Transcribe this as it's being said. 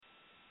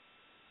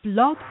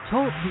Blog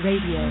Talk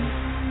Radio.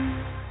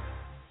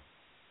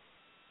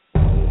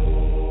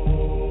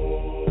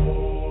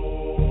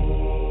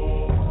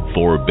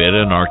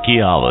 Forbidden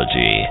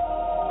archaeology,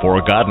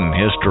 forgotten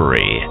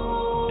history,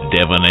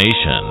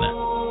 divination,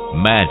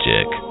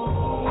 magic,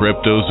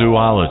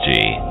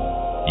 cryptozoology,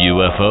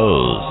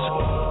 UFOs,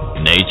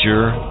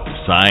 nature,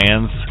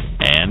 science,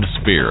 and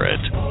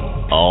spirit.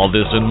 All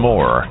this and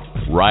more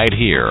right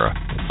here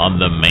on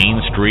the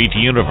Main Street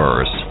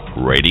Universe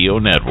Radio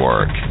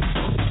Network.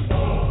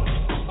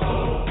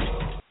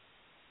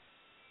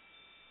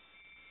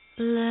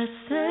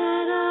 Blessed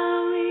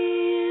are we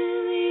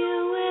in the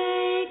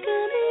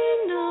awakening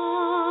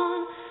dawn.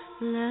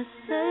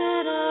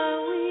 Blessed are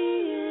we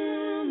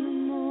in the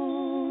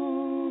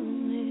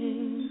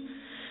morning.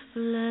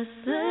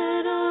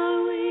 Blessed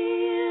are we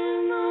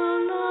in the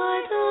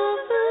light of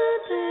the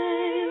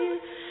day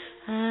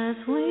as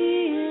we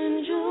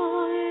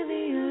enjoy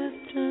the earth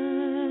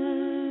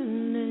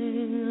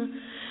turning.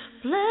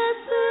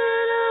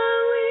 Blessed are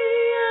we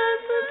as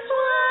the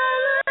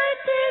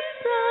twilight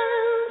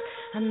descends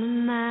and the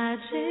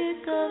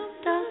magic of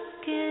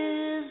dusk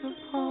is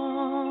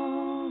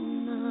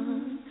upon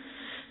us.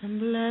 And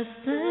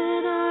blessed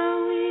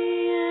are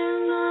we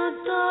in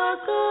the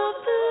dark of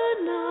the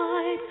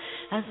night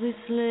as we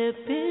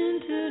slip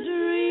into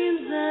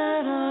dreams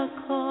that are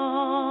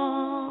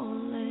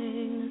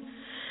calling.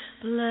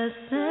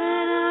 Blessed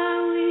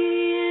are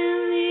we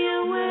in the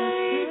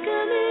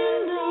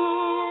awakening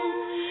dawn.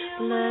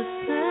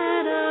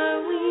 Blessed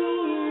are we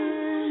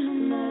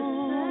in the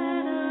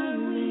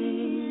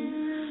morning.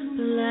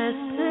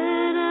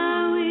 Blessed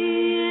are we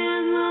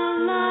in the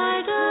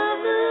light of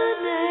the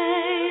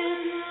day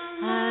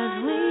as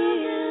we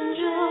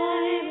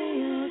enjoy the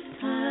earth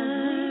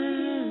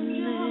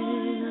turning.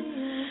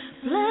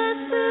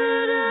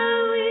 Blessed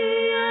are we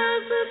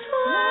as the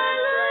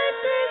twilight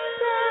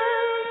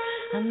descends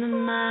and the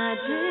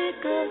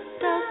magic of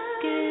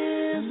dusk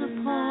is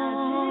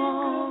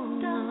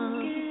upon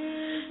us.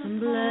 And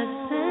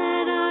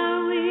blessed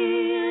are we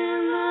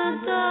in the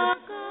dark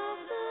of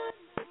the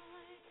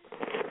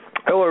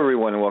Hello,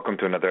 everyone, and welcome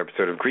to another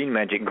episode of Green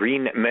Magic,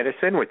 Green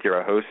Medicine with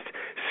your host,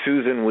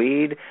 Susan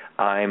Weed.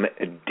 I'm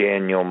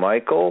Daniel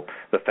Michael,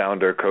 the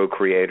founder,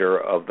 co-creator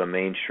of the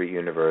Main Street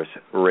Universe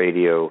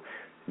Radio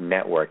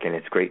Network, and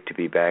it's great to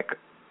be back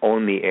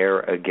on the air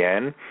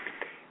again,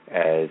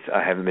 as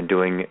I haven't been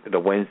doing the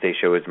Wednesday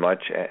show as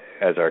much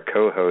as our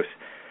co-host,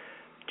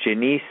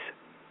 Janice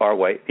R.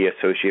 White, the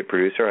associate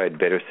producer. I'd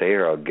better say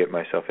her, I'll get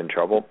myself in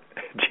trouble.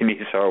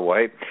 Janice R.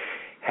 White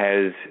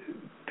has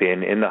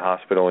been in the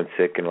hospital and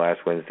sick, and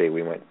last Wednesday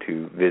we went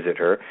to visit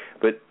her.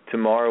 But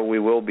tomorrow we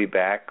will be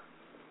back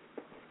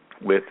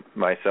with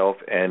myself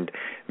and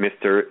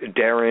Mr.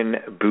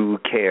 Darren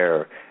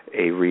Bouquet,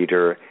 a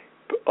reader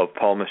of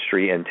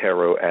palmistry and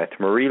tarot at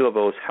Marie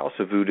Laveau's House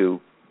of Voodoo,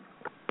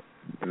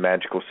 the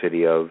magical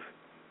city of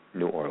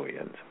New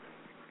Orleans.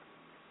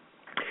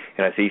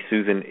 And I see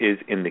Susan is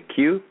in the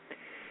queue,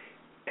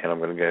 and I'm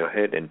going to go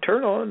ahead and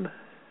turn on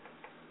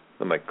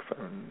the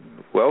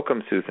microphone.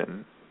 Welcome,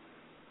 Susan.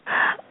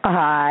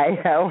 Hi,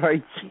 how are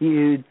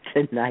you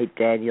tonight,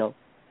 Daniel?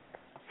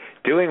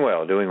 Doing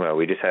well, doing well.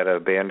 We just had a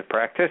band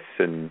practice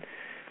and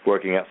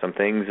working out some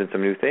things and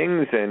some new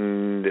things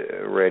and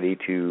ready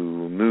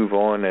to move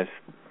on as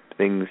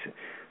things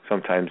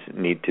sometimes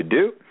need to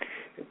do.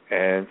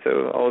 And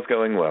so all is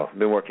going well.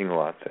 Been working a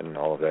lot and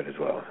all of that as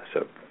well.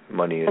 So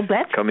money is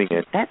coming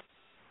in.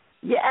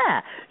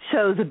 Yeah.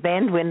 So the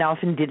band went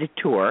off and did a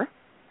tour.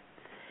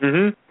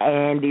 Mm-hmm.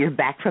 And you're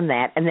back from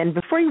that. And then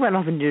before you went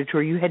off and did a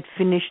tour, you had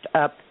finished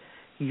up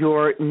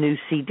your new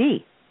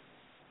CD.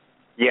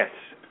 Yes.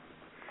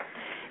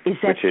 Is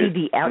that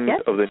CD out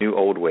yet? Of the New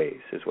Old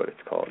Ways is what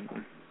it's called.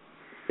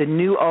 The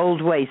New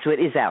Old Ways, so it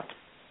is out.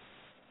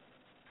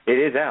 It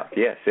is out,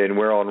 yes. And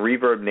we're on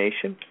Reverb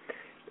Nation.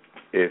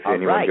 If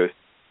anyone goes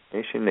to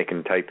Nation, they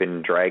can type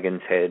in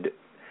Dragon's Head,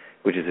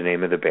 which is the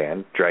name of the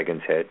band,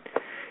 Dragon's Head.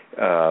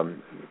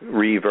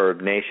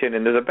 Reverb Nation,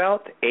 and there's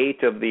about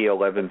 8 of the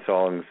 11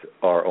 songs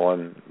are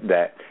on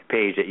that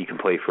page that you can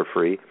play for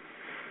free.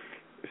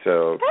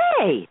 So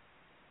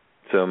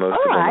so most all of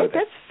them right, are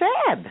there. that's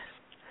fab.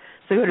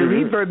 So go to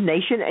Reverb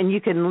Nation, and you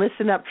can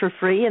listen up for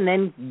free, and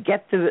then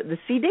get the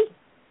CD.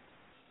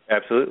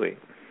 Absolutely.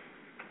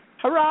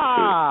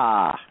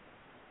 Hurrah!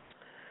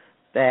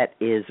 That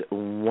is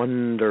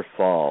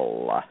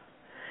wonderful.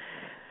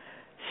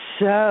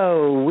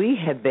 So we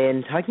have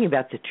been talking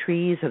about the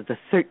trees of the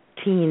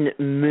 13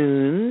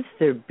 moons.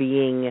 There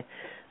being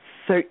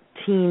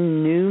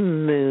 13 new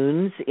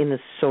moons in a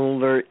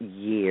solar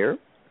year.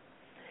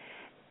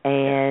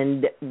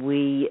 And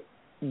we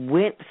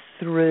went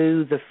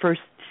through the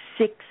first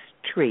 6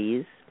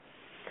 trees,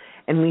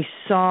 and we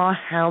saw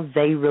how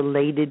they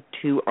related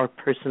to our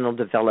personal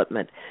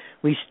development.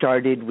 We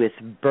started with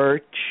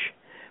birch,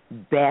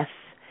 Beth,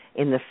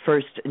 in the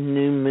first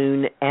new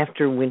moon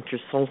after winter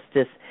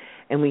solstice,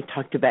 and we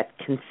talked about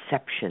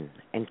conception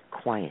and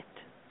quiet.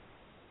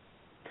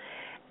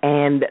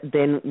 And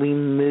then we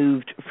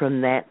moved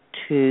from that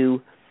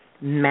to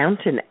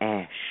mountain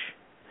ash,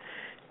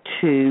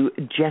 to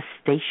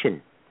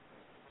gestation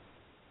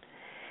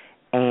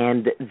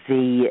and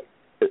the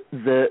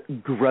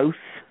growth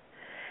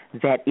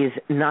that is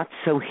not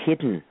so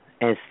hidden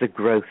as the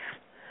growth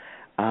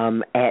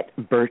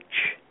at birch.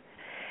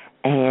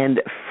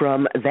 And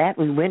from that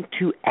we went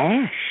to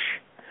ash,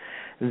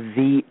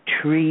 the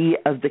tree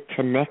of the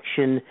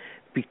connection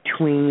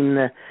between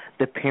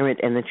the parent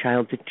and the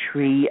child, the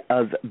tree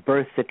of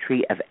birth, the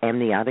tree of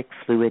amniotic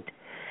fluid,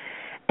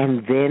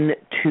 and then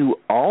to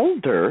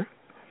alder,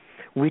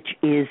 which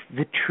is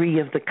the tree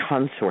of the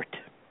consort.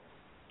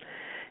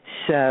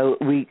 So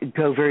we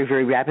go very,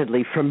 very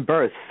rapidly from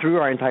birth through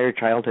our entire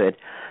childhood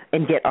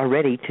and get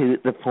already to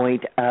the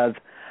point of,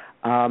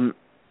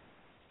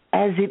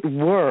 as it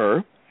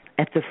were,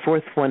 at the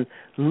fourth one,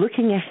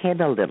 looking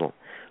ahead a little,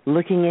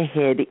 looking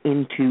ahead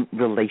into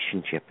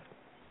relationship.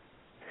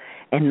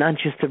 And not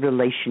just the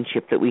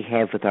relationship that we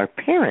have with our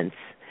parents,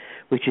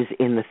 which is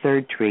in the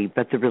third tree,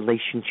 but the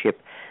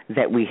relationship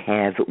that we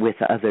have with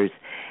others.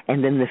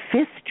 And then the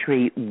fifth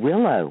tree,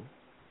 willow,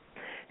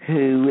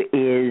 who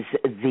is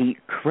the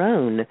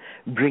crone,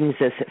 brings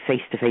us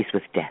face to face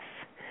with death.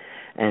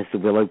 As the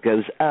willow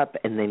goes up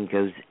and then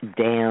goes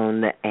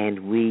down,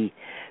 and we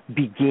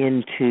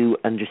begin to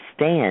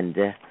understand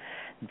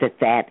that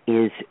that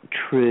is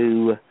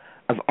true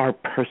of our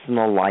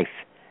personal life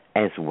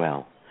as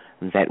well,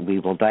 that we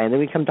will die. And then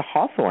we come to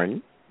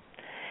hawthorn,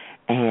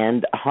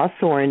 and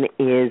hawthorn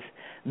is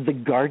the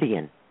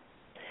guardian.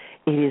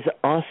 It is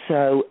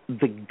also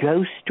the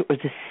ghost or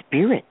the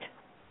spirit.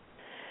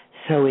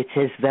 So it's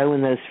as though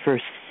in those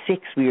first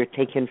six we are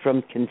taken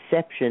from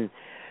conception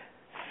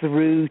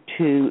through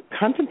to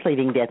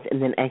contemplating death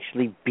and then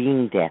actually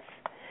being death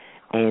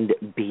and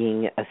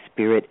being a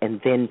spirit, and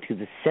then to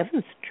the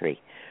seventh tree,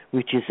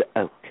 which is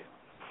oak,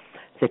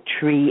 the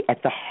tree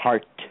at the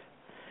heart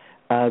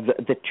of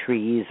the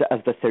trees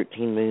of the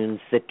 13 moons,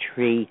 the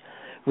tree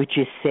which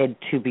is said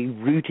to be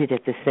rooted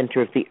at the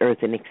center of the earth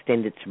and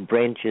extend its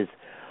branches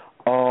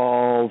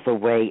all the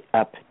way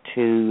up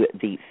to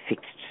the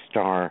fixed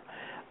star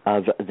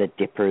of the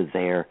Dipper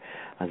there,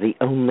 the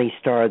only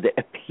star that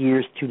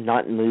appears to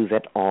not move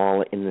at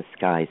all in the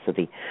sky. So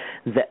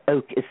the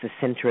oak is the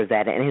center of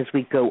that. And as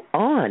we go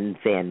on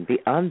then,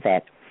 beyond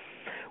that,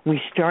 we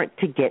start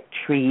to get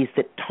trees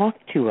that talk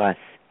to us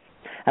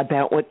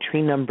about what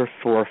tree number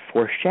 4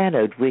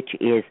 foreshadowed, which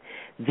is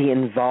the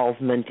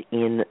involvement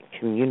in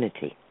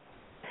community.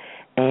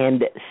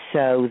 And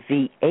so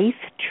the 8th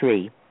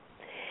tree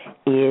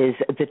is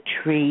the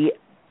tree,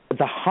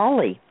 the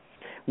holly,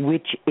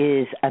 which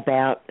is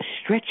about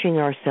stretching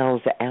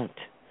ourselves out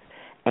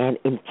and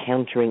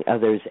encountering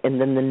others. And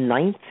then the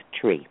 9th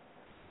tree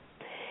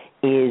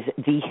is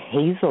the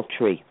hazel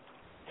tree,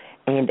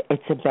 and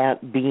it's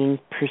about being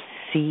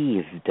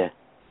perceived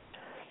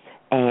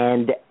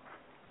and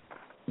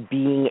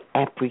being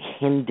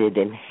apprehended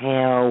and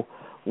how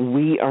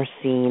we are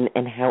seen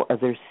and how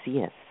others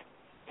see us.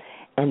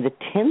 And the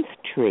 10th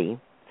tree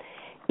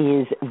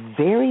is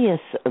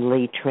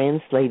variously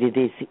translated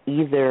as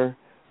either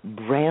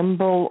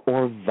bramble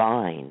or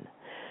vine.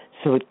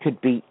 So it could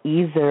be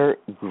either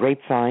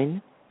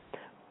grapevine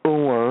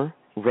or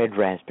red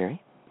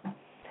raspberry.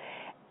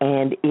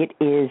 And it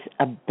is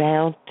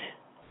about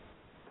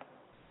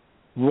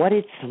what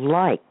it's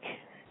like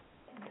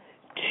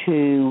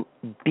to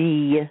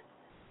be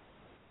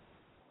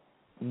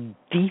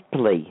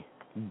deeply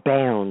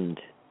bound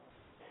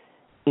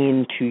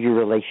into your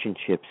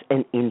relationships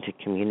and into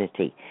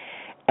community.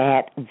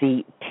 At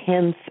the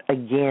 10th,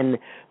 again,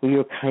 we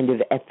are kind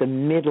of at the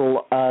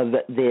middle of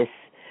this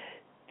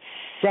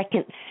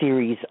second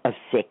series of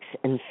 6,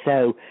 and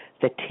so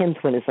the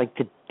 10th one is like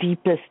the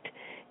deepest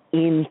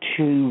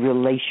into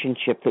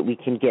relationship that we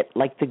can get,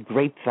 like the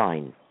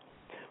grapevine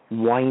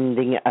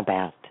winding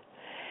about.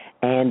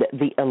 And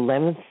the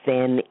 11th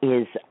then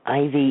is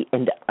ivy,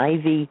 and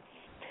ivy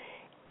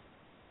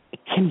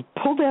can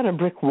pull down a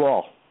brick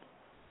wall.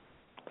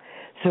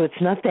 So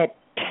it's not that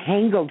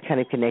tangled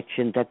kind of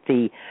connection that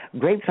the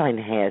grapevine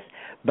has,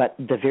 but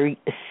the very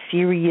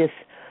serious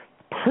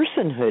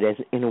personhood, as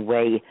in a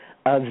way,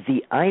 of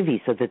the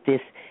ivy, so that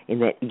this, in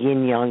that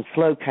yin-yang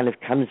flow, kind of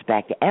comes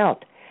back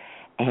out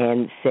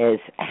and says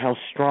how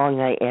strong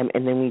I am.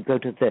 And then we go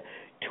to the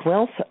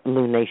 12th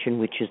lunation,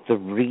 which is the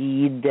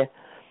reed,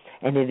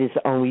 and it is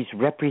always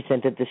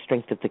represented the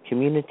strength of the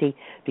community,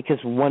 because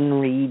one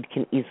reed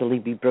can easily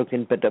be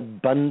broken, but a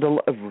bundle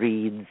of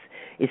reeds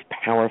is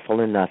powerful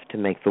enough to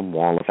make the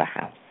wall of a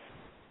house.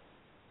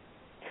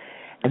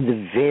 And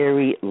the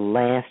very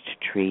last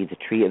tree, the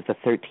tree of the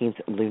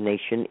 13th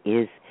lunation,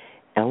 is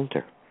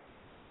elder.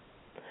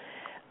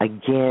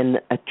 Again,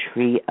 a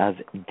tree of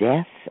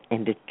death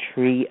and a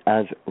tree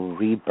of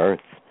rebirth.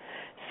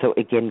 So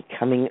again,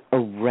 coming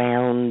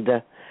around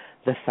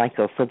the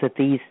cycle, so that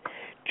these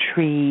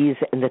trees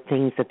and the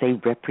things that they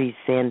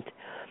represent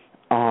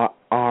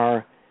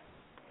are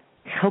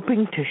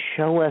helping to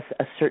show us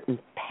a certain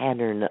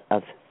pattern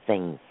of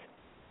things.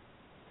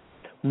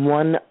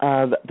 One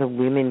of the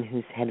women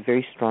who's had a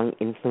very strong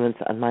influence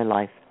on my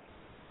life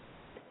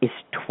is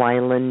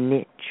Twyla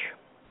Nitch.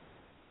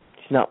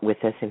 She's not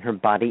with us in her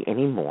body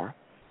anymore.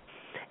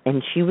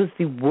 And she was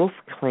the Wolf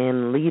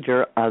Clan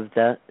leader of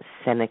the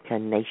Seneca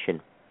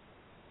Nation.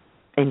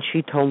 And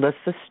she told us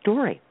the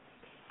story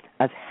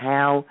of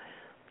how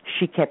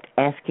she kept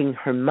asking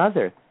her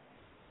mother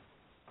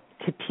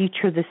to teach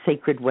her the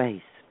sacred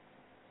ways.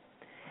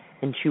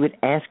 And she would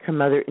ask her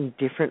mother in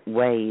different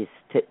ways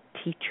to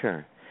teach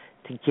her,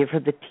 to give her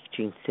the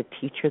teachings, to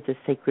teach her the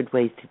sacred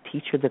ways, to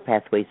teach her the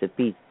pathways of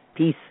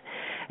peace.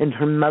 And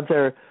her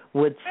mother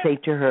would say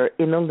to her,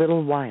 in a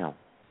little while,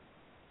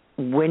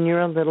 when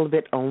you're a little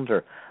bit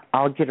older,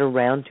 I'll get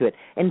around to it.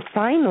 And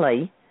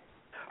finally,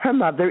 her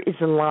mother is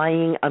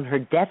lying on her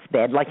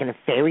deathbed like in a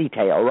fairy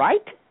tale,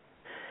 right?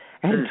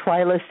 And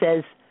Twyla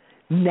says,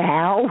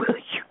 now will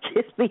you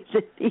give me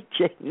the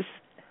teachings?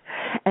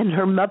 And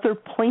her mother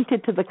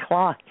pointed to the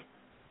clock.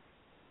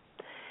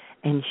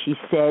 And she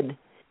said,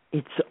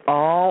 it's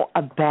all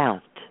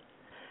about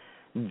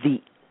the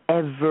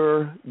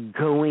ever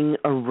going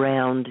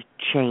around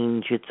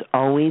change. It's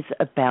always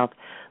about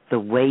the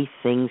way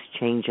things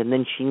change. And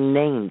then she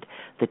named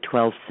the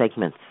 12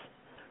 segments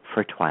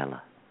for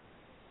Twyla.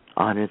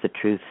 Honor the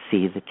truth,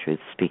 see the truth,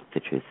 speak the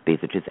truth, be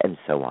the truth, and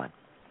so on.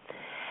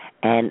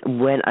 And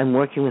when I'm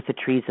working with the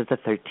trees of the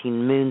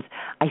 13 moons,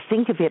 I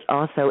think of it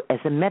also as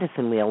a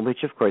medicine wheel,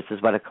 which, of course,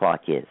 is what a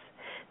clock is.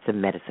 It's a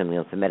medicine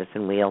wheel. It's a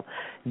medicine wheel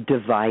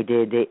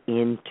divided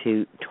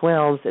into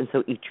 12s, and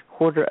so each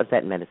quarter of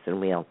that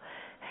medicine wheel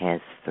has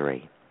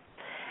 3.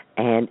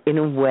 And in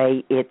a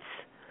way, it's,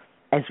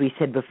 as we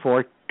said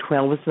before,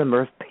 12 is the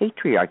number of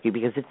patriarchy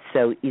because it's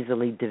so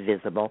easily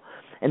divisible,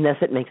 and thus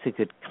it makes a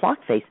good clock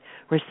face,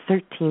 whereas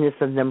 13 is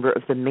the number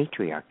of the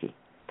matriarchy.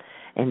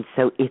 And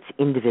so it's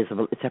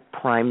indivisible. It's a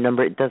prime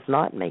number. It does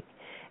not make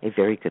a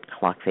very good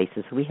clock face.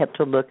 And so we have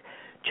to look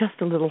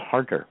just a little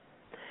harder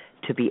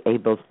to be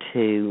able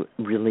to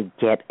really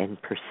get and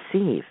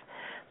perceive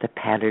the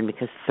pattern,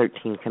 because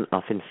 13 can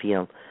often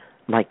feel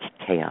like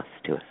chaos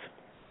to us.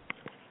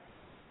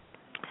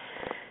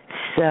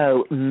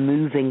 So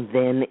moving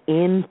then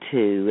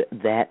into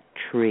that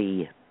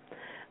tree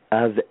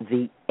of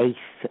the 8th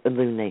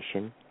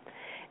lunation.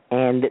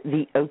 And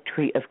the oak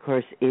tree, of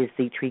course, is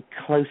the tree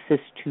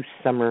closest to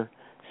summer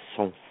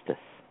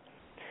solstice.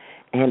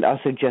 And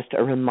also just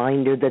a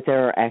reminder that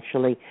there are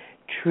actually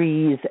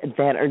trees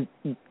that are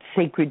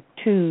sacred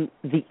to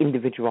the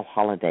individual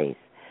holidays.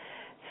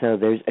 So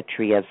there's a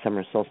tree of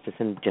summer solstice,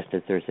 and just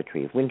as there's a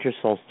tree of winter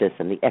solstice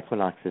and the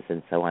equinoxes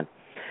and so on.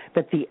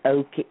 But the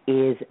oak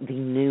is the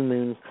new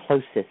moon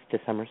closest to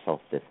summer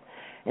solstice.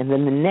 And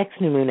then the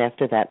next new moon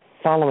after that,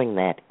 following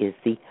that, is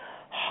the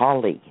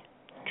holly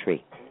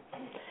tree.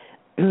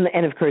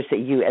 And, of course,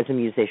 you as a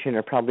musician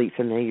are probably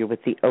familiar with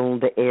the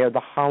old air,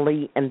 the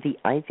holly and the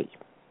ivy.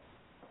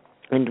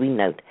 And we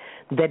note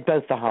that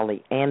both the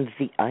holly and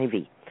the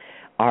ivy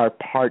are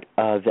part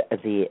of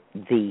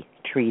the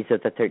trees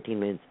of the 13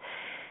 moons.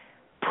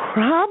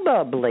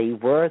 Probably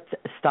worth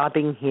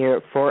stopping here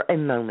for a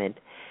moment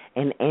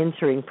and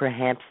answering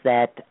perhaps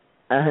that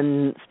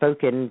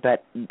unspoken,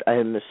 but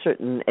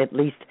certain, at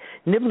least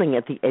nibbling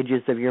at the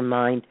edges of your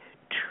mind,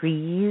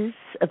 trees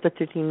of the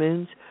 13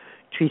 moons.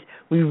 Trees.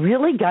 We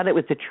really got it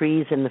with the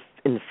trees in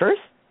the first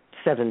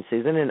 7,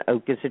 Susan. An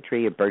oak is a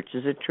tree, a birch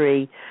is a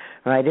tree,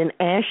 right? An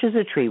ash is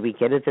a tree. We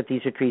get it that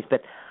these are trees,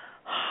 but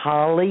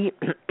holly,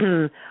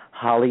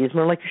 holly is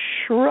more like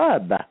a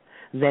shrub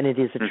than it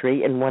is a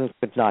tree, and one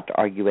could not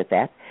argue with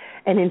that.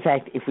 And in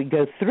fact, if we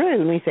go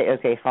through and we say,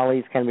 okay, holly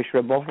is kind of a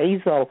shrub, well,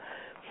 hazel,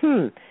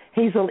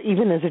 hazel,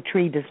 even as a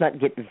tree, does not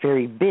get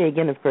very big.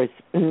 And of course,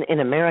 in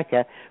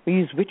America, we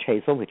use witch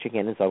hazel, which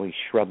again is always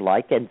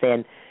shrub-like, and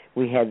then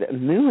we have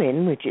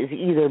muin, which is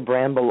either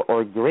bramble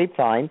or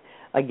grapevine,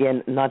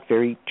 again, not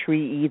very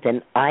tree-y,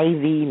 then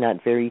ivy, not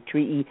very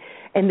tree-y,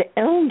 and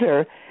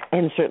elder,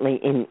 and certainly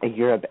in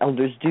Europe,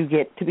 elders do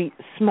get to be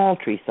small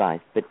tree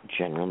size, but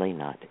generally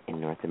not in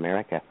North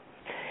America.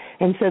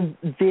 And so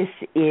this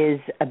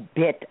is a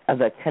bit of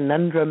a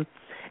conundrum,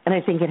 and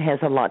I think it has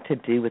a lot to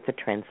do with the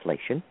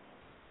translation,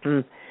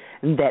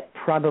 that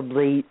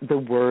probably the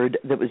word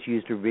that was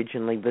used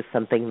originally was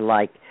something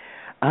like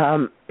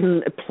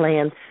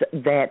plants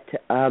that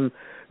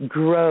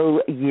grow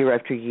year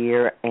after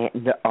year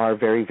and are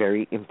very,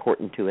 very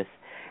important to us.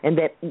 And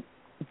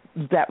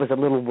that was a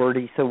little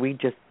wordy, so we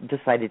just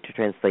decided to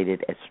translate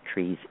it as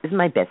trees, is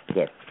my best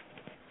guess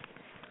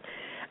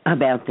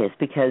about this,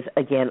 because,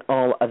 again,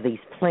 all of these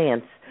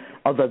plants,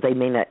 although they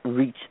may not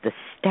reach the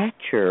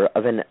stature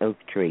of an oak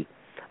tree,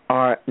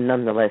 are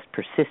nonetheless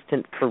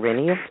persistent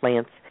perennial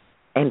plants,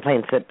 and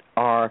plants that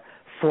are,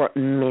 for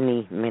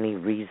many, many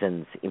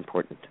reasons,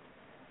 important.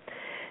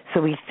 So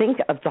we think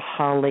of the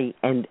holly,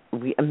 and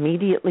we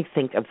immediately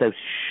think of those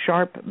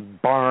sharp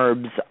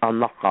barbs on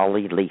the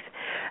holly leaf.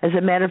 As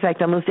a matter of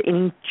fact, almost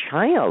any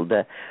child,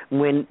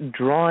 when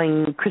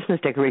drawing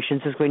Christmas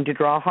decorations, is going to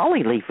draw a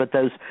holly leaf with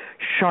those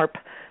sharp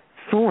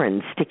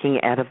thorns sticking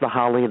out of the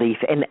holly leaf,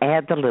 and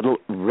add the little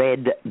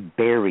red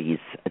berries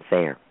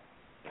there.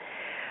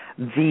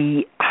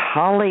 The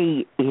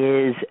holly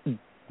is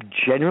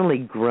generally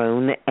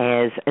grown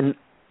as an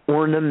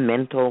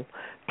ornamental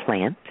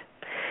plant.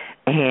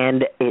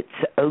 and its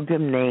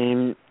Ogham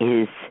name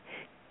is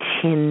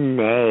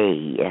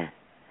Tinea.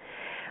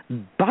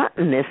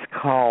 Botanists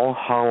call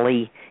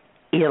holly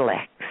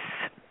ilex.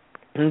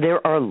 And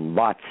there are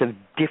lots of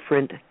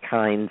different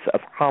kinds of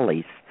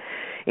hollies.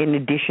 In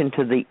addition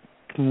to the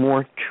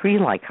more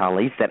tree-like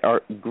hollies that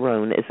are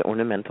grown as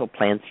ornamental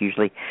plants,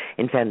 usually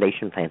in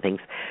foundation plantings,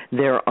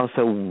 there are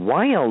also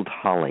wild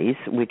hollies,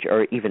 which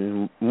are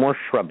even more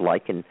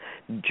shrub-like and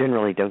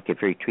generally don't get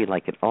very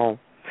tree-like at all.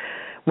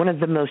 One of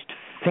the most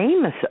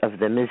famous of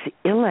them is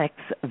Ilex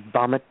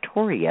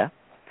vomitoria,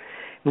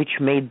 which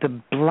made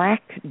the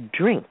black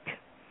drink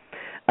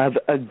of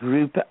a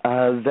group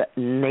of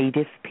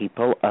native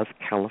people of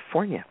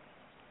California.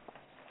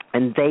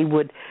 And they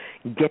would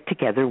get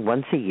together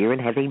once a year and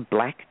have a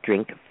black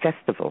drink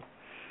festival.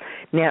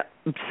 Now,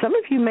 some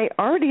of you may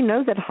already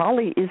know that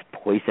holly is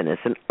poisonous,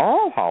 and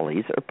all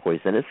hollies are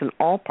poisonous, and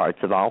all parts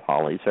of all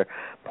hollies are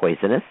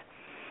poisonous.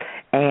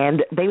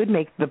 And they would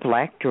make the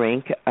black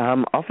drink,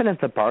 often of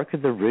the bark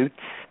of the roots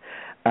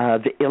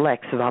of Ilex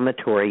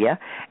vomitoria.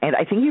 And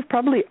I think you've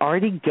probably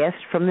already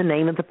guessed from the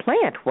name of the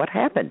plant what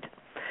happened.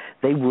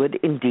 They would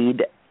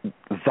indeed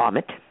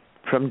vomit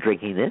from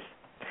drinking this,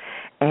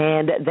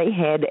 and they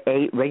had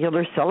a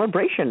regular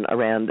celebration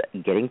around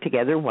getting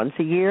together once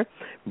a year,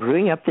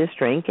 brewing up this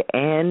drink,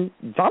 and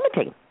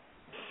vomiting.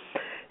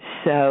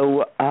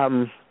 So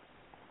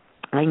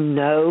I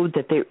know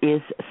that there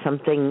is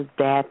something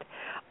that,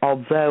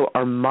 although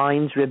our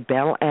minds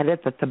rebel at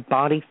it, that the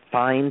body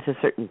finds a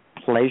certain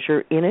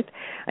pleasure in it.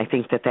 I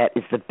think that that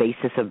is the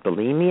basis of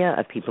bulimia,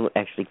 of people who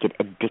actually get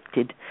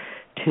addicted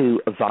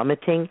to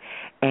vomiting,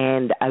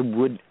 and I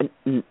would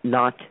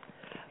not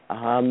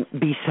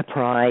be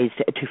surprised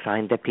to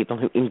find that people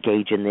who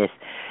engage in this,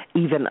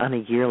 even on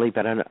a yearly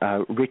but on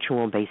a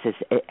ritual basis,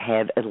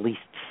 have at least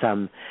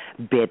some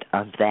bit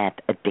of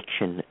that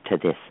addiction to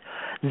this.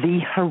 The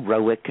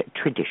heroic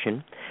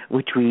tradition,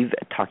 which we've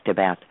talked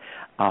about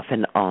off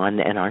and on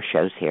in our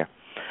shows here,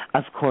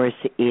 of course,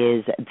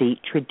 is the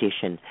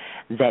tradition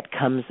that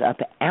comes up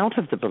out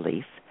of the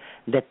belief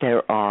that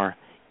there are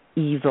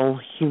evil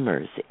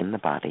humors in the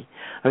body,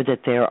 or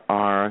that there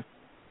are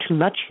too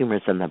much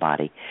humors in the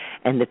body,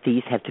 and that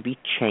these have to be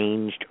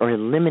changed or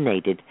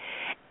eliminated,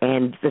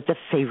 and that the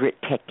favorite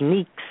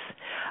techniques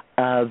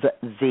of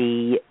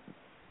the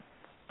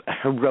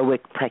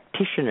heroic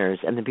practitioners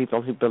and the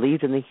people who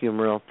believe in the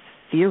humoral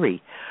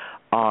theory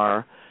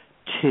are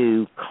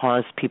to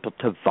cause people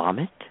to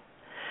vomit,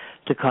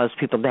 to cause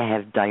people to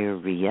have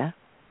diarrhea,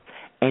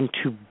 and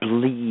to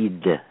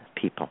bleed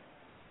people.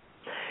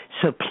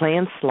 So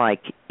plants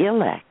like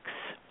Ilex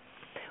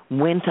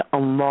went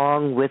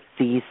along with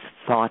these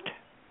thought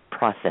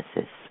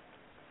processes.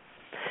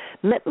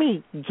 Let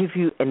me give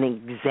you an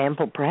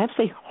example, perhaps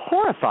a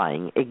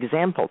horrifying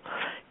example,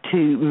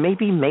 to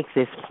maybe make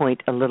this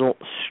point a little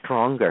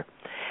stronger.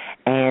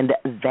 And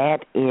that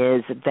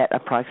is that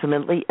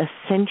approximately a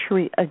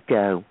century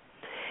ago,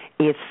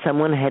 if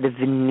someone had a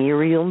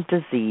venereal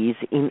disease,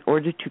 in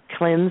order to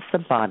cleanse the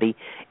body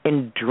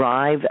and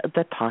drive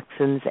the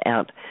toxins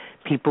out,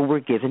 people were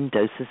given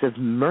doses of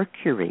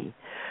mercury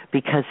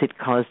because it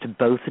caused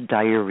both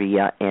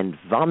diarrhea and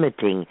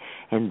vomiting,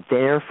 and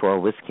therefore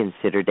was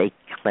considered a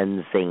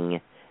cleansing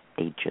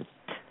agent.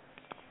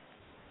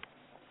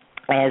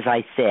 As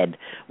I said,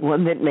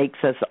 one that makes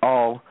us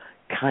all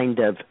kind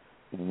of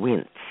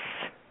wince.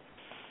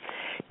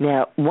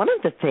 Now, one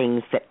of the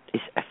things that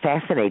is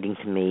fascinating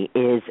to me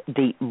is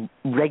the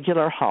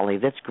regular holly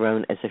that's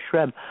grown as a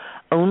shrub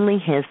only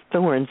has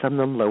thorns on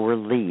the lower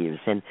leaves,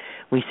 and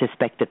we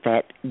suspect that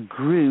that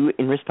grew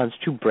in response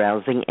to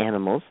browsing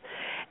animals,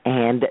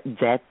 and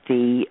that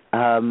the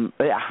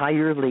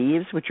higher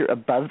leaves, which are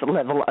above the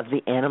level of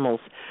the animals,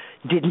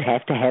 didn't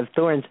have to have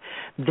thorns.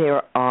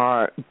 There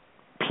are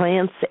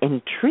plants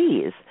and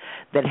trees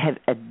that have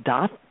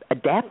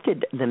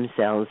adapted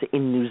themselves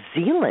in New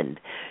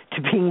Zealand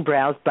to being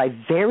browsed by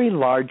very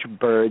large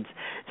birds.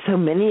 So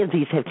many of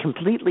these have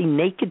completely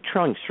naked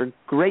trunks for a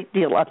great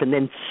deal up, and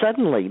then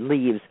suddenly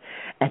leaves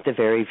at the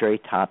very, very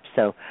top.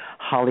 So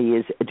holly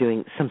is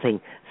doing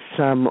something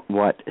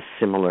somewhat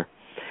similar.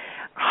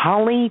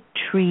 Holly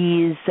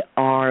trees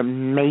are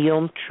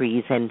male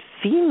trees and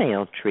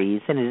female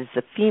trees, and it is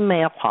the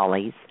female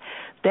hollies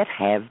that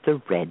have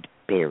the red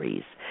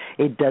berries.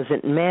 It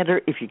doesn't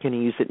matter if you're going to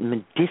use it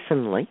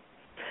medicinally,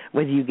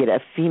 whether you get a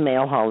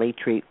female holly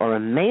tree or a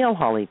male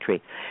holly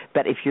tree,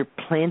 but if you're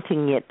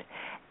planting it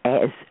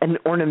as an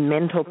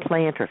ornamental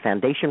plant or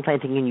foundation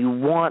planting and you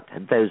want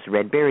those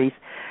red berries,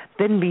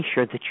 then be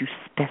sure that you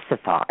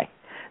specify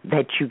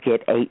that you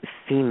get a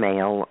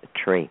female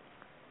tree.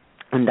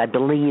 And I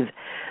believe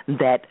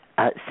that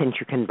since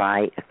you can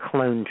buy a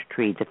cloned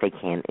tree, that they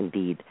can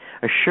indeed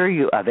assure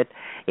you of it.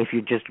 If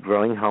you're just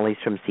growing hollies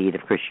from seed,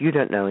 of course, you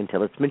don't know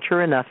until it's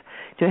mature enough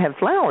to have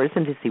flowers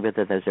and to see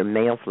whether those are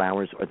male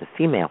flowers or the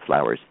female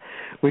flowers,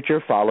 which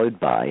are followed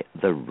by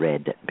the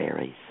red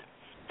berries.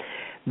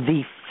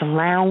 The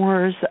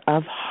flowers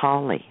of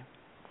holly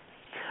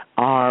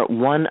are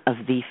one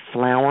of the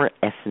flower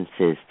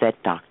essences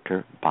that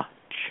Dr. Bach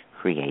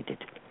created.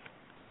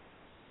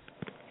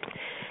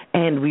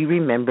 And we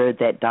remember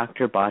that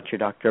Dr. Bach, or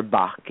Dr.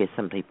 Bach, as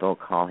some people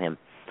call him,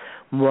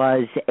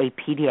 was a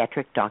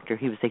pediatric doctor.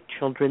 He was a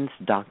children's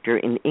doctor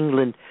in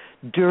England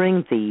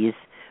during these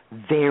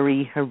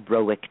very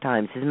heroic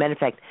times. As a matter of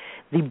fact,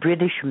 the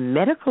British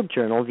Medical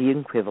Journal, the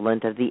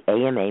equivalent of the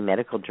AMA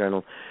Medical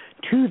Journal,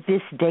 to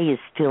this day is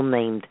still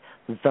named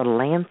the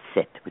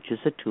Lancet, which is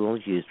a tool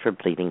used for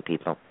bleeding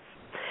people.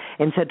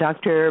 And so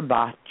Dr.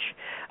 Bach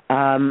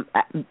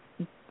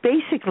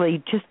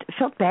basically just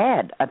felt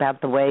bad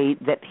about the way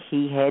that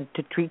he had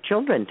to treat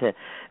children, to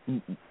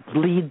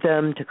bleed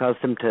them, to cause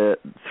them to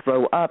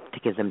throw up, to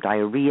give them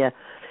diarrhea.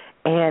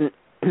 And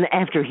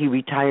after he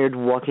retired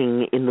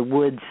walking in the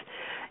woods,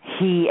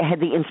 he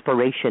had the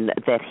inspiration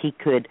that he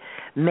could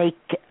make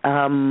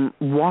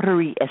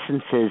watery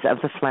essences of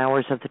the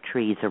flowers of the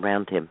trees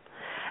around him,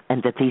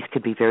 and that these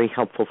could be very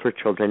helpful for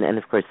children. And,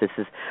 of course, this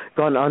has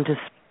gone on to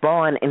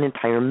spawn an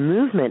entire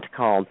movement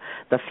called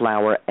the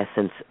Flower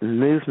Essence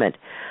Movement.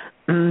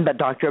 But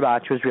Dr.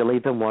 Bach was really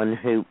the one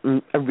who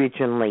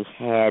originally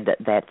had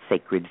that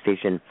sacred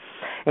vision.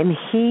 And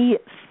he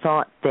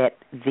thought that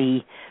the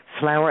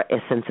flower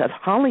essence of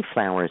holly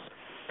flowers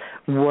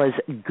was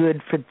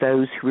good for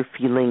those who were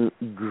feeling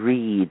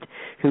greed,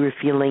 who were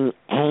feeling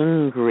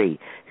angry,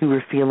 who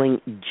were feeling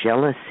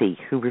jealousy,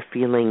 who were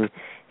feeling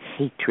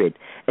hatred.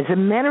 As a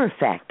matter of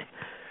fact,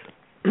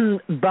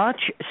 Bach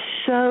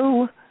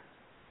so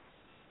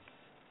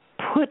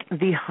put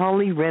the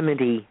holly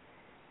remedy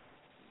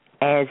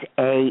as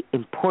a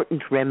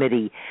important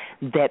remedy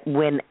that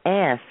when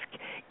asked,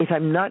 if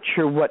I'm not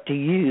sure what to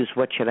use,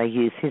 what should I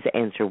use, his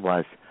answer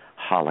was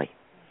holly.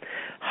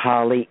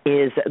 Holly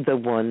is the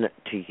one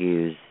to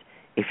use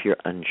if you're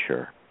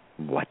unsure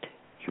what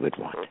you would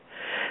want.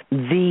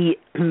 The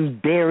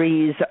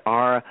berries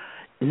are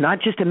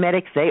not just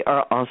emetics, they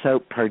are also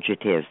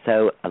purgative.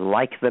 So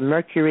like the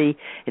mercury,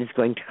 it is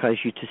going to cause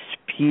you to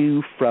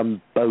spew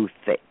from both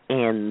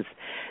ends.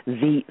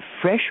 The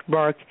fresh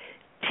bark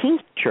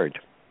tinctured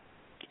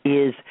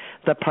is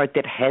the part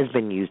that has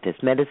been used as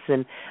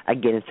medicine.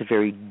 Again, it's a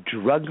very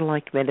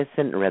drug-like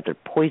medicine, or rather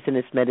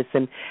poisonous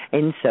medicine,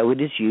 and so it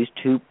is used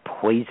to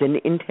poison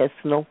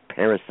intestinal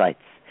parasites.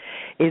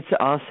 It's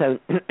also,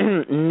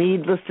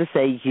 needless to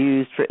say,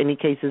 used for any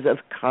cases of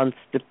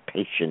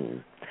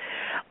constipation.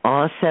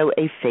 Also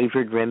a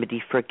favored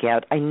remedy for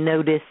gout. I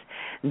notice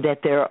that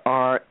there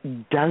are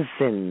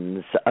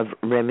dozens of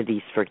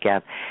remedies for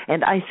gout,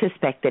 and I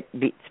suspect that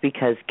it's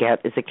because gout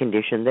is a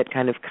condition that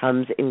kind of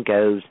comes and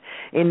goes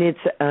in its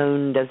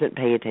own, doesn't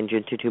pay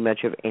attention to too much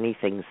of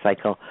anything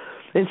cycle.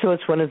 And so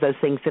it's one of those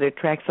things that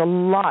attracts a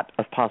lot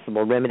of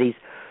possible remedies,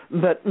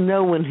 but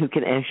no one who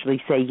can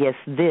actually say, yes,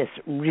 this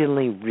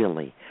really,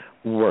 really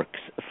works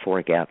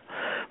for gout.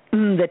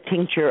 The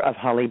tincture of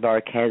holly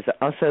bark has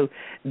also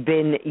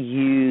been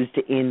used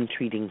in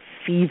treating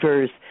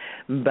fevers,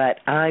 but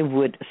I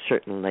would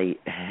certainly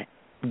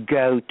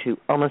go to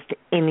almost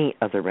any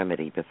other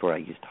remedy before I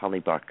used holly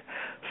bark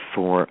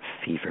for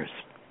fevers.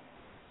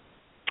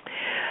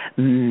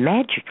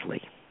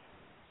 Magically,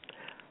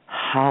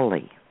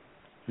 holly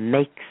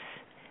makes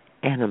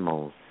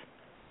animals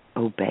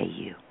obey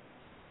you.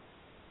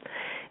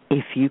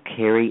 If you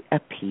carry a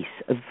piece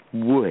of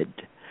wood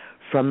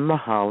from the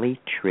holly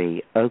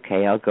tree,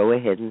 okay, I'll go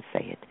ahead and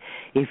say it.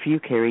 If you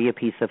carry a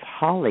piece of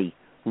holly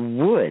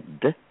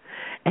wood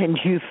and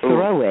you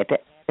throw it at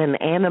an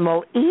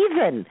animal,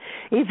 even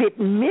if it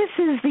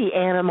misses the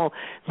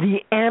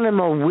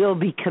animal will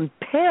be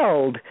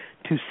compelled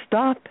to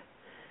stop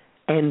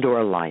and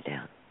or lie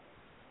down.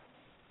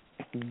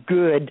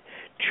 Good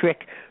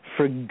trick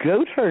for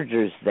goat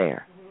herders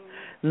there.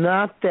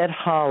 Not that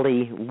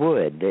holly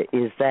wood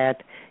is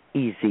that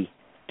easy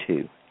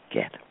to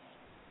get.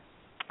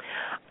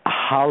 A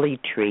holly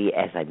tree,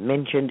 as I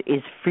mentioned,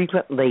 is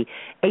frequently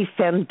a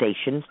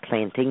foundation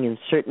planting in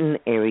certain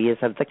areas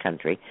of the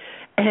country,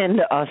 and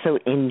also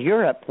in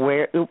Europe,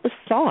 where it was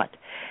thought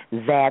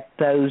that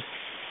those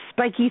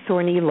spiky,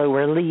 thorny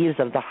lower leaves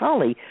of the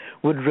holly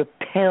would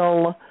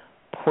repel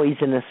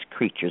poisonous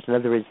creatures. In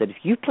other words, that if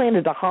you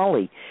planted a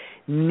holly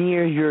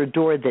near your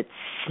door, that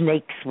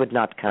snakes would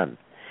not come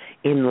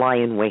in lie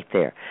in wait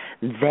there,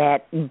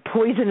 that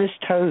poisonous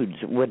toads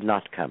would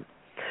not come.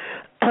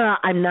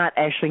 I'm not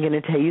actually going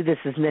to tell you this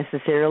is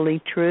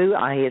necessarily true.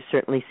 I have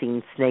certainly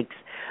seen snakes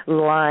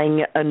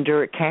lying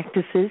under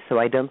cactuses, so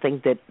I don't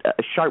think that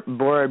sharp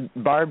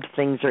barbed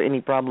things are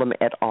any problem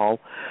at all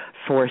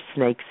for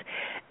snakes.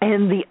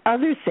 And the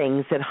other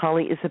things that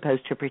holly is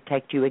supposed to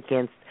protect you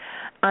against,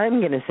 I'm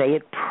going to say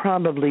it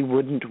probably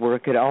wouldn't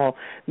work at all,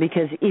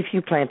 because if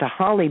you plant a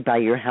holly by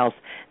your house,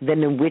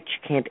 then a witch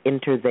can't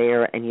enter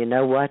there, and you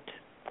know what?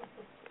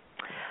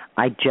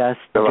 I just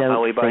don't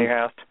holly by think... your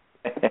house?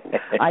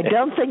 I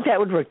don't think that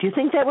would work. Do you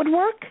think that would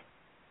work?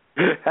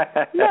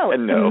 No.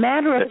 No.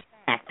 Matter of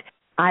fact,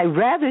 I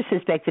rather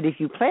suspect that if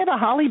you plant a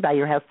holly by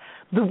your house,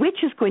 the witch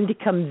is going to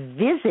come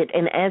visit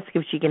and ask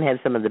if she can have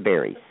some of the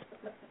berries.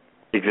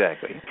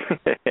 Exactly.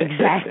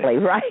 Exactly,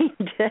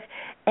 right?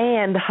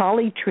 And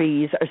holly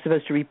trees are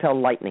supposed to repel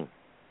lightning.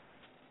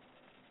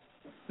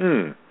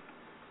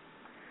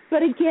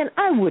 But again,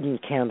 I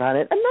wouldn't count on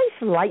it. A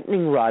nice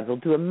lightning rod will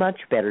do a much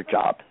better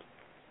job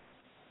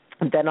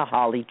than a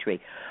holly tree.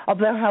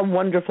 Although how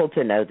wonderful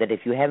to know that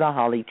if you have a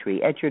holly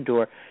tree at your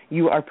door,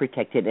 you are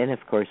protected. And, of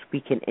course, we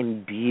can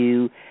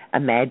imbue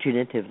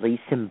imaginatively,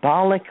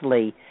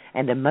 symbolically,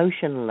 and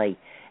emotionally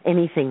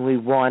anything we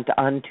want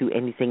onto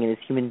anything. And as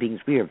human beings,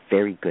 we are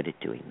very good at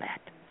doing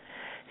that.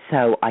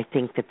 So I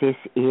think that this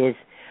is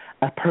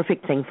a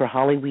perfect thing for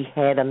holly. We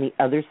had on the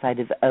other side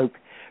of the oak,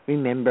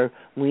 remember,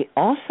 we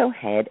also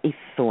had a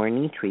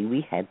thorny tree.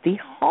 We had the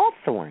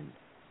hawthorn.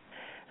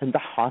 And the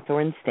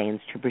hawthorn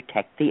stands to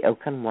protect the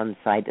oak on one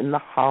side, and the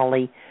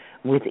holly,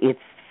 with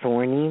its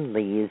thorny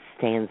leaves,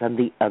 stands on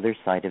the other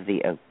side of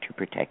the oak to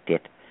protect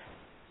it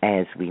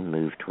as we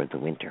move toward the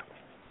winter.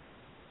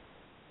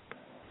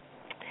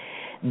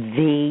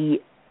 The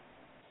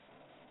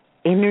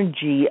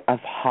energy of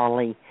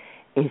holly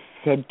is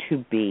said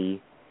to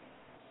be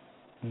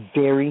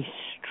very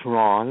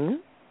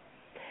strong,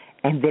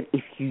 and that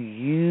if you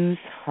use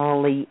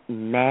holly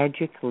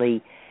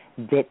magically,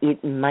 that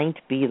it might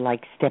be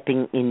like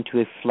stepping into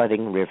a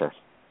flooding river.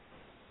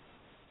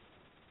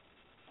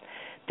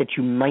 That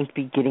you might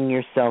be getting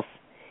yourself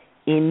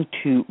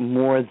into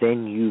more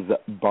than you've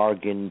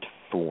bargained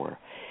for.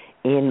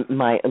 In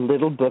my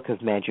little book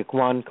of magic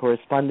wand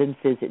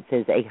correspondences, it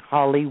says a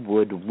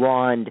Hollywood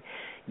wand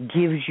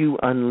gives you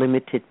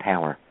unlimited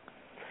power.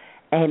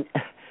 And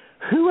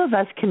who of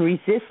us can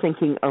resist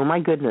thinking, oh my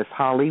goodness,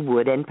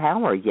 Hollywood and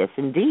power? Yes,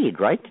 indeed,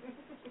 right?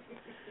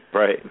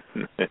 Right.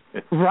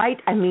 Right?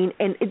 I mean,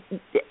 and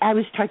I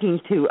was talking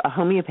to a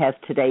homeopath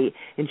today,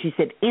 and she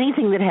said,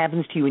 anything that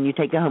happens to you when you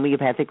take a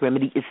homeopathic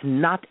remedy is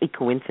not a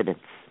coincidence.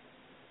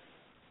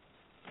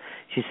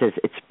 She says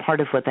it's part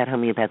of what that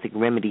homeopathic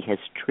remedy has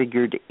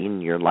triggered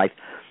in your life.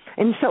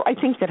 And so I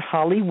think that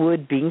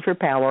Hollywood being for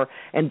power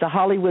and the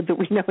Hollywood that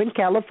we know in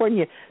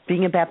California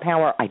being about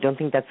power, I don't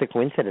think that's a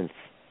coincidence.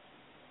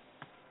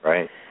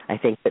 Right. I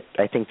think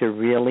there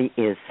really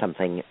is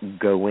something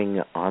going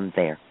on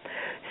there.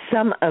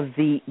 Some of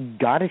the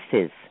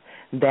goddesses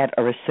that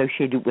are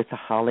associated with the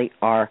holly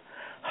are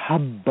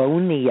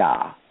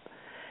Habonia,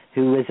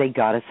 who is a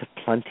goddess of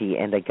plenty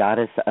and a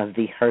goddess of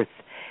the hearth,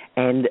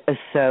 and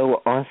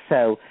so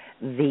also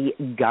the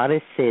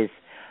goddesses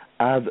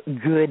of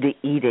good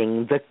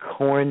eating, the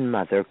Corn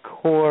Mother,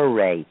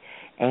 Kore,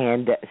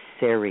 and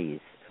Ceres.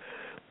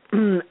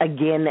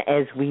 Again,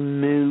 as we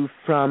move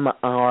from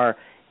our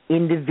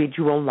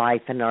individual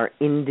life and our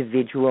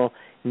individual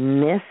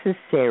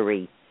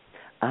necessary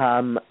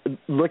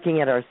looking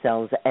at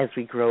ourselves as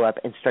we grow up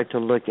and start to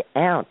look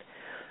out,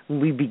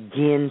 we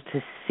begin to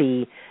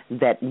see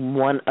that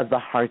one of the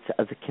hearts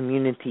of the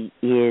community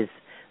is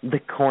the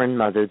Corn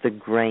Mother, the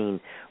grain,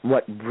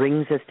 what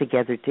brings us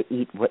together to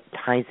eat, what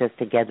ties us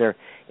together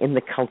in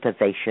the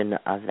cultivation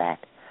of that.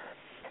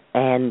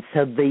 And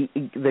so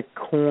the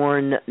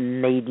corn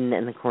maiden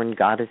and the corn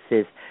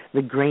goddesses,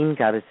 the grain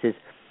goddesses,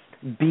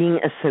 being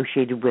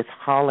associated with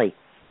holly,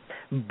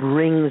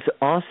 brings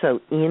also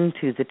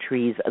into the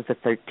trees of the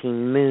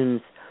 13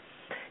 moons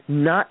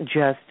not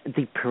just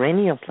the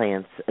perennial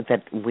plants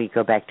that we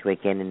go back to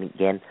again and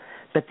again,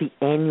 but the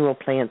annual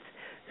plants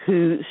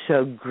who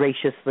so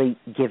graciously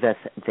give us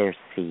their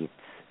seeds.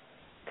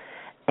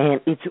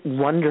 And it's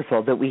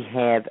wonderful that we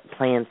have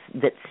plants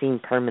that seem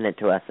permanent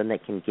to us and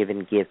that can give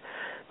and give,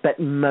 but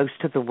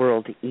most of the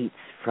world eats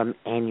from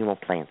annual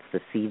plants, the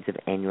seeds of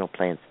annual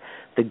plants,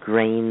 the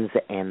grains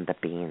and the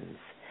beans.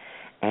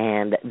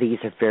 And these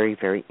are very,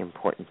 very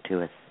important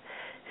to us.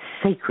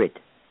 Sacred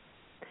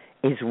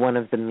is one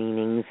of the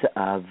meanings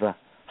of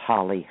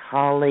holly.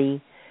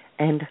 Holly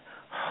and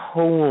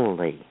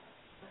holy,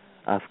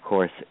 of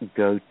course,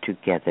 go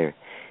together.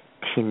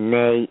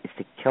 Tine is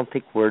the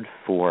Celtic word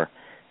for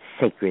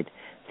sacred.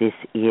 This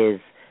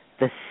is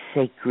the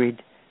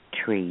sacred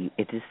tree.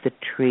 It is the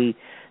tree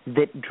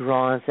that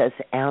draws us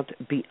out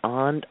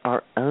beyond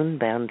our own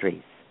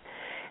boundaries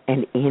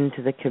and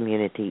into the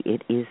community.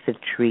 It is the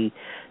tree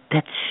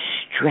that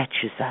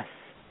stretches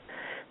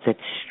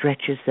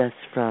us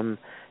from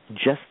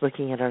just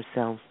looking at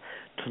ourselves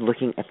to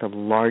looking at the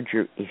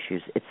larger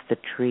issues. It's the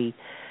tree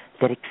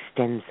that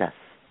extends us,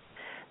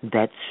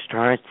 that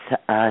starts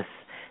us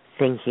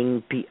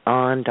thinking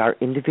beyond our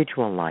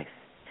individual life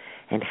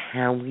and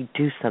how we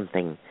do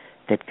something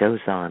that goes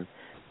on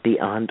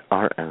beyond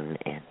our own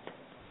end.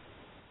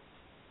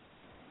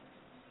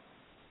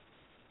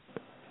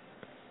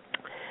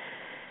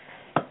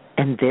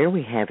 And there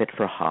we have it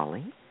for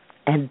holly.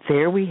 And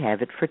there we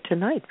have it for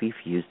tonight. We've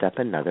used up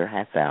another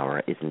half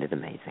hour. Isn't it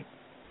amazing?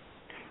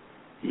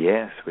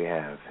 Yes, we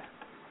have.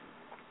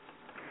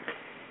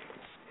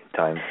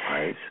 Time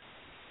flies.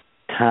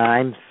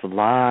 Time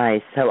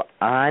flies. So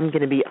I'm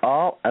going to be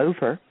all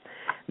over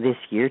this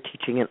year,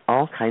 teaching in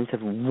all kinds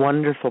of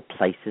wonderful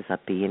places. I'll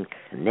be in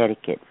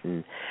Connecticut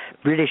and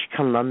British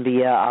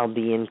Columbia. I'll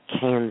be in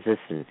Kansas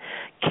and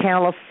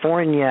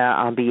California.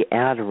 I'll be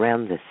out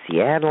around the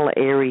Seattle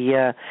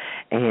area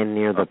and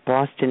near the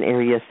Boston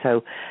area.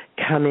 So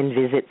come and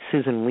visit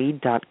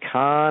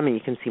SusanWeed.com, and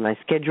you can see my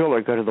schedule,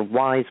 or go to the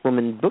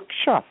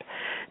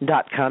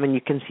WiseWomanBookshop.com, and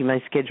you can see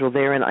my schedule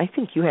there. And I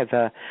think you have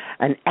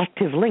an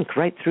active link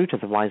right through to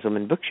the Wise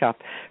Woman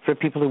Bookshop for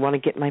people who want to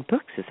get my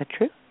books. Is that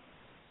true?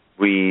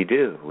 We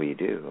do,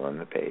 on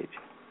the page.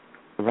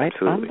 Right.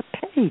 Absolutely. On the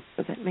page,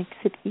 so that makes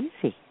it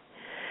easy.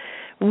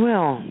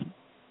 Well,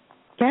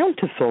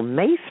 bountiful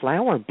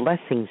Mayflower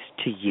blessings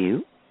to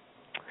you.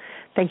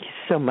 Thank you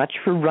so much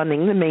for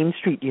running the Main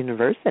Street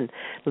Universe and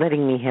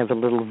letting me have a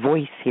little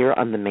voice here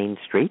on the Main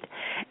Street.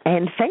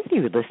 And thank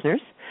you,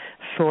 listeners,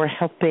 for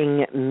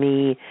helping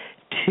me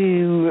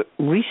to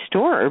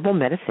restore herbal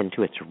medicine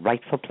to its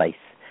rightful place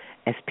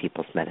as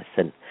people's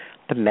medicine,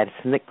 the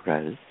medicine that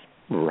grows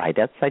right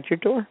outside your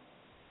door.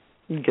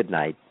 Good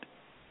night.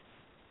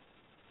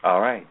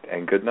 All right,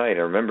 and good night.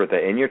 And remember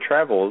that in your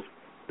travels,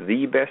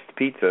 the best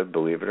pizza,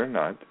 believe it or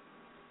not,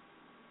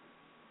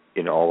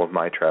 in all of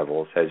my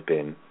travels has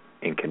been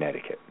in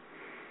Connecticut.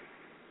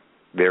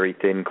 Very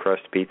thin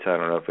crust pizza. I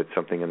don't know if it's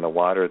something in the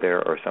water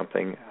there or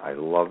something. I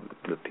love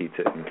the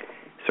pizza in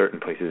certain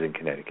places in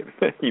Connecticut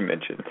you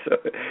mentioned. So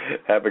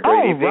have a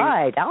great evening. All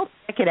right, I'll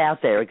check it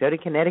out there. Go to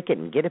Connecticut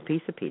and get a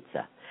piece of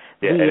pizza.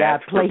 Yeah, the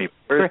place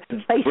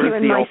here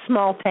in my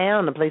small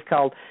town, a place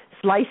called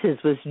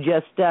Slices, was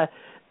just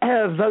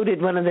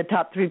voted one of the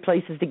top 3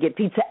 places to get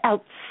pizza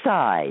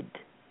outside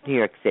New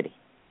York City.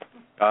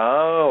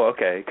 Oh,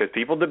 okay, because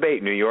people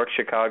debate New York,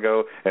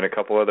 Chicago, and a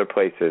couple other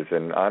places,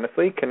 and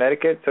honestly,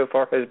 Connecticut so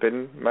far has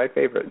been my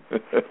favorite.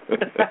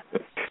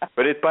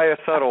 But it's by a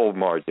subtle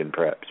margin,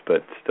 perhaps,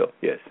 but still,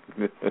 yes.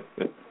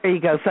 There you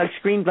go,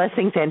 sunscreen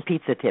blessings and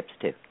pizza tips,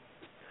 too.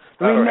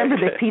 All Remember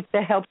right. that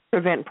pizza helps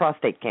prevent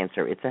prostate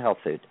cancer. It's a health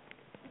food.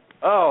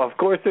 Oh, of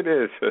course it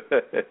is.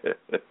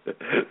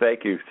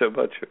 Thank you so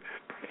much.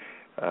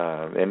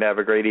 And have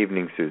a great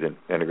evening, Susan,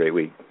 and a great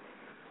week.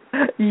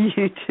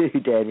 You too,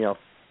 Daniel.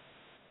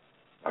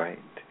 All right.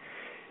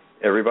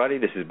 Everybody,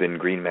 this has been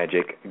Green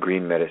Magic,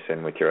 Green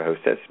Medicine with your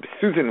hostess,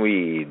 Susan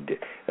Weed.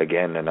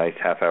 Again, a nice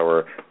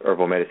half-hour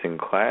herbal medicine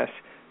class.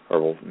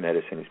 Herbal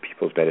medicine is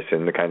people's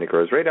medicine, the kind that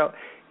grows right out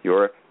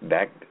your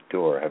back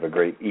door. Have a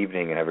great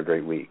evening and have a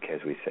great week,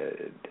 as we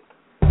said.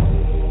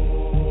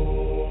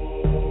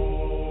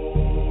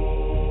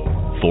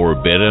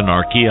 Forbidden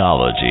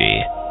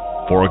archaeology,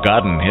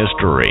 forgotten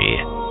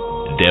history,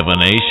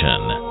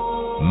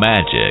 divination,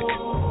 magic,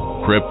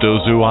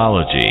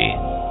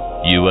 cryptozoology,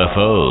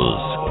 UFOs,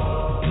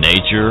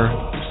 nature,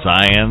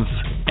 science,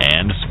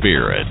 and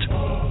spirit.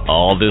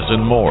 All this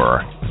and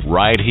more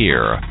right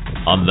here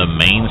on the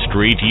Main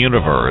Street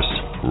Universe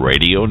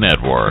Radio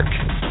Network.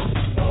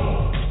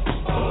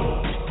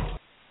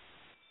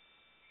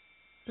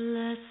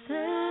 Blessed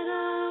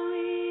are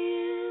we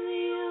in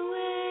the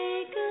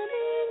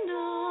awakening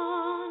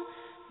dawn.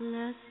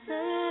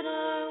 Blessed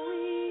are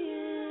we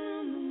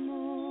in the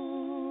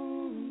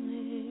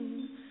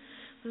morning.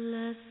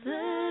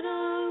 Blessed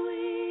are we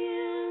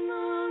in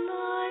the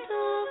light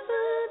of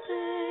the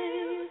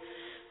day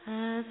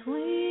as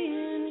we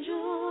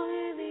enjoy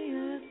the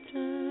earth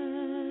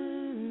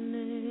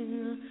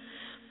turning.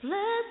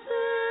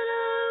 Blessed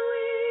are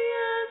we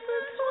as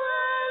the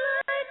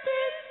twilight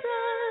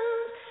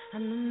descends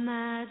and the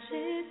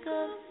magic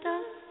of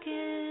dusk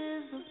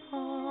is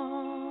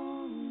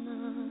upon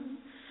us.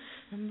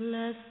 And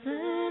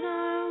blessed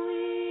are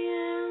we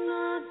in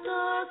the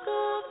dark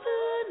of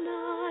the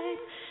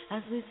night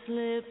as we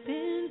slip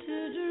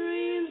into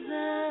dreams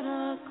that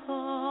are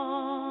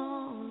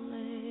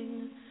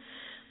calling.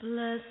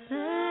 Blessed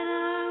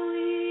are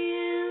we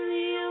in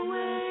the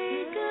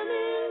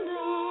awakening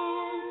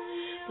dawn.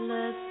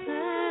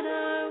 Blessed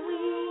are we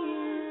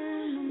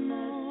in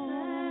the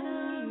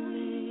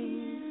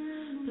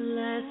morning.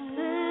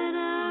 Blessed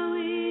are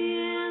we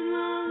in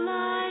the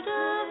light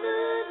of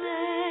the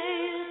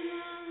day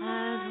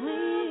as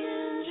we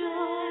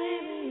enjoy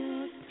the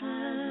earth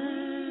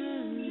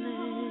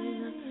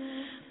turning.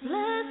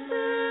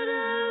 Blessed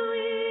are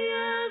we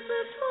as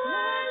the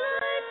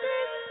twilight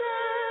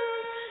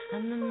descends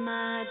and the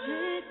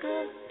magic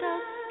of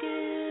dusk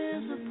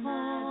is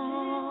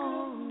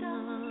upon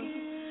us.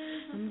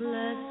 And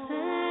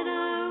blessed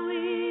are we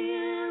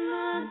in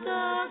the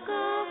dark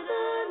of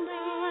the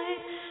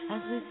night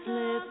as we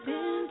slip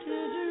into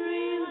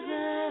dreams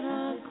that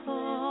are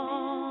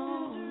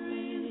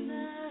calling.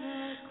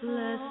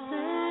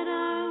 Blessed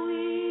are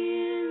we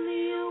in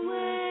the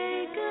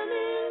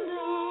awakening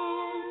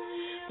dawn.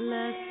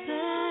 Blessed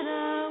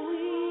are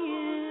we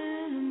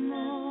in the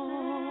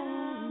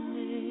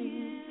morning.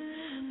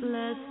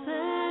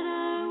 Blessed